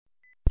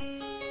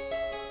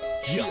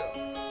Yeah.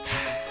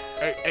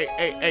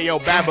 Hey, yo,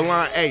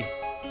 Babylon, hey.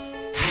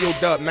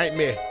 Healed up,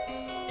 Nightmare.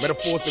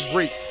 Metaphors of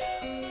Greek.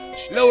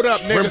 Load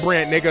up, nigga.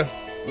 RemBranDt, nigga.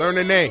 Learn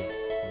the name.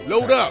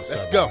 Load up.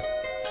 Let's go.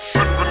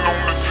 Sippin'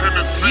 on this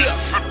Hennessy. Yeah.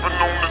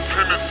 Sippin' on this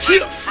Hennessy.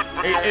 Chill.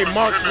 Hey,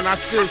 Marksman, I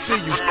still see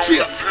you.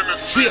 Chill.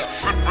 Chill.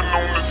 Sippin'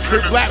 on this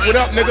Chris Black, what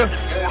up, nigga?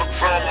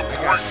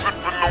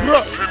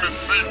 Look.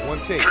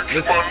 One take.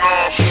 Listen.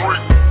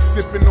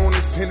 Sippin' on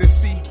this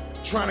Hennessy.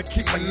 Trying to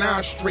keep my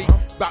nine straight.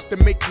 About to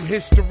make you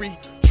history.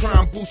 Try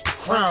and boost the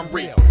crime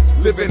rate.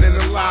 Living in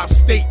a live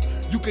state.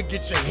 You could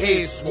get your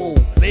head swole.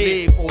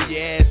 Live or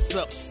your ass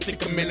up. Stick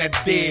them in that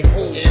dead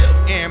hole.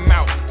 Am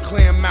out.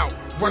 Clam out.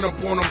 Run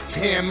up on them.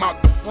 Tear him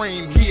out the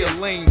frame. He a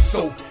lame,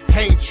 so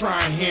hang try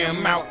and hear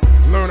him out.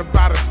 Learn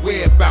about his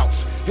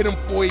whereabouts. Hit him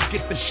before he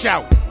get the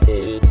shout.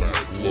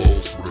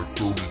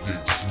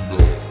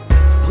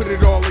 Put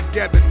it all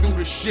together, do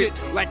the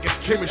shit like it's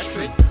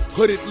chemistry.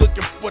 Hooded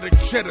looking for the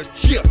cheddar,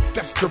 chip,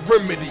 that's the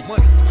remedy.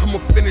 I'ma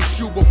finish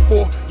you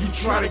before you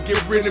try to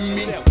get rid of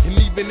me. And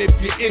even if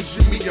you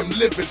injure me, I'm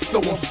living, so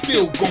I'm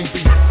still gon'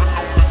 be.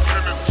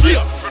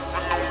 Yeah.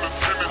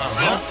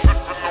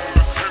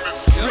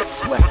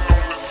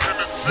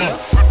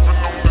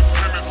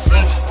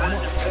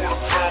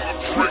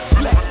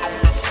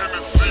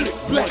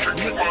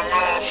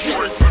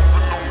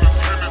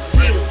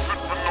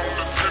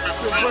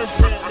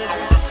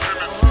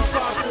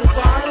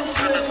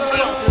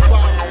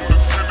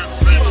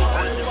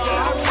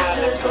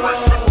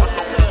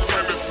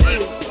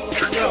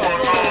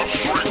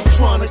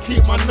 Trying to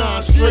keep my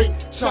nine straight,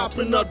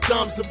 chopping up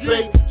dimes of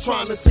bait,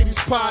 trying to see these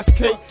pies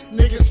cake.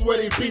 Niggas swear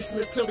they beastin'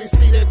 until they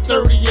see that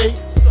 38.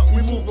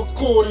 We move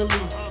accordingly,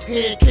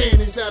 hand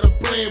cannons out of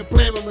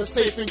blam on the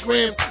safe and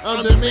grams.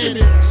 I'm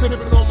demanding,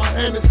 sipping on my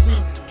Hennessy,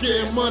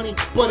 getting money,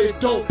 but it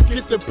don't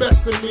get the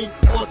best of me.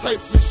 All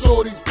types of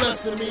shorties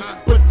blessing me,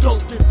 but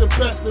don't get the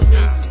best of me.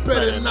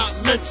 Better not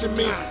mention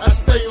me. I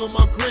stay on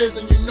my grizz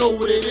and you know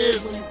what it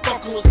is when you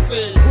fucking with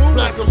Sid.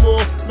 Black or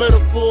more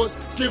metaphors,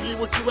 give you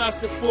what you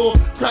asking for.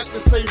 Crack the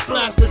safe,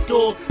 blast the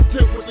door,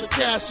 dip with the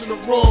cash in the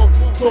raw.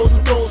 Those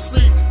who don't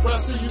sleep, but I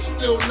see you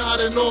still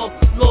nodding off.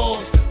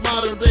 Lost,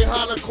 modern day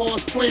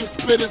Holocaust, flame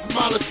spitters,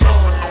 Molotov.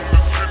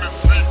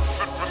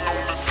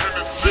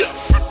 Yeah.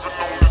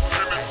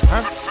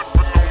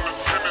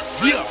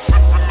 Yeah.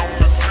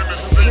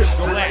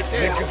 Go like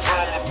that, nigga.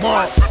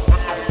 Mars.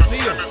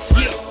 See him.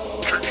 Yeah.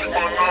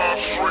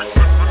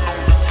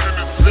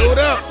 Load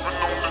up.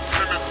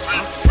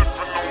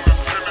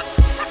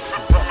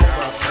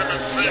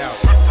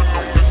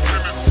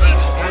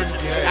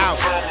 Out.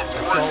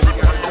 That's all we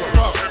gotta do.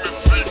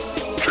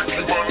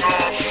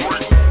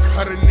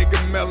 Cut a nigga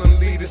melon,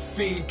 lead the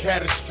scene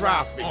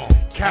catastrophic.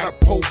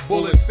 Catapult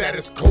bullets at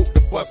his coat,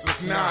 the bus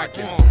is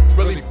knocking.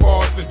 Really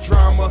far as the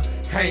drama,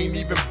 I ain't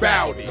even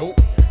bout it.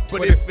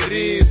 But if it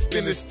is,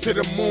 then it's to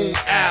the moon,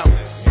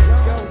 Alice.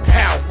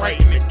 Pow, right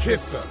in the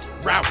kisser.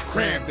 Ralph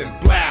Cramden,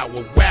 blow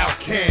with wild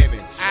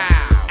cannons.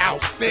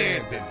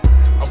 Outstanding.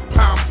 A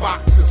pound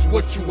box is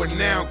what you are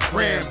now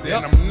crammed in.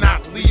 I'm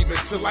not leaving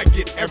till I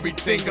get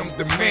everything I'm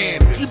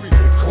demanding.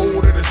 The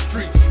cold of the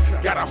streets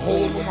got a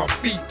hole on my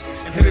feet,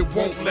 and it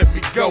won't let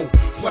me go.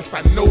 Plus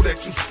I know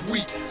that you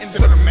sweet,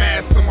 so the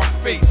mask on my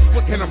face,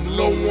 and I'm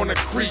low on the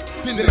creep.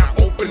 Then I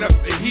open up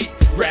the heat,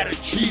 grab the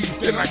cheese,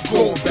 then I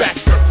go back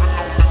to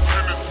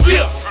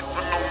yeah.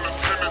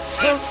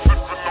 Huh?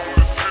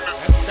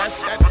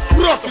 That's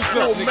fuck is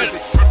up, nigga.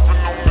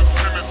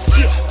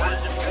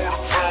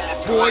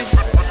 Boy,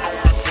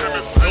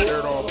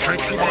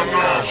 can't keep my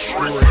mind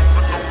straight.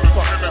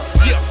 Fuck up,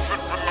 yeah.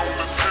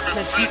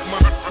 Can't keep my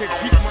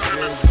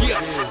yeah.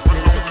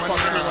 Can't keep my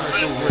mind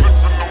straight.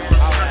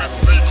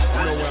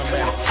 You know where I'm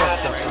at,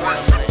 fucked up. I'm at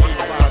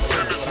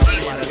 856,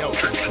 somebody else.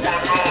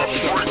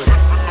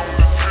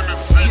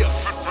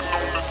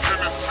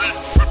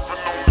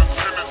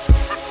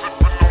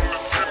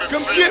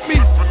 Come get me.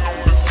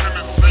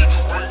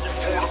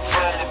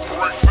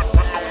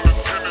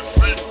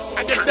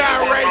 I can die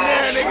right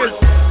now, nigga.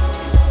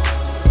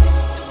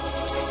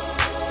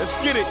 Let's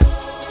get it.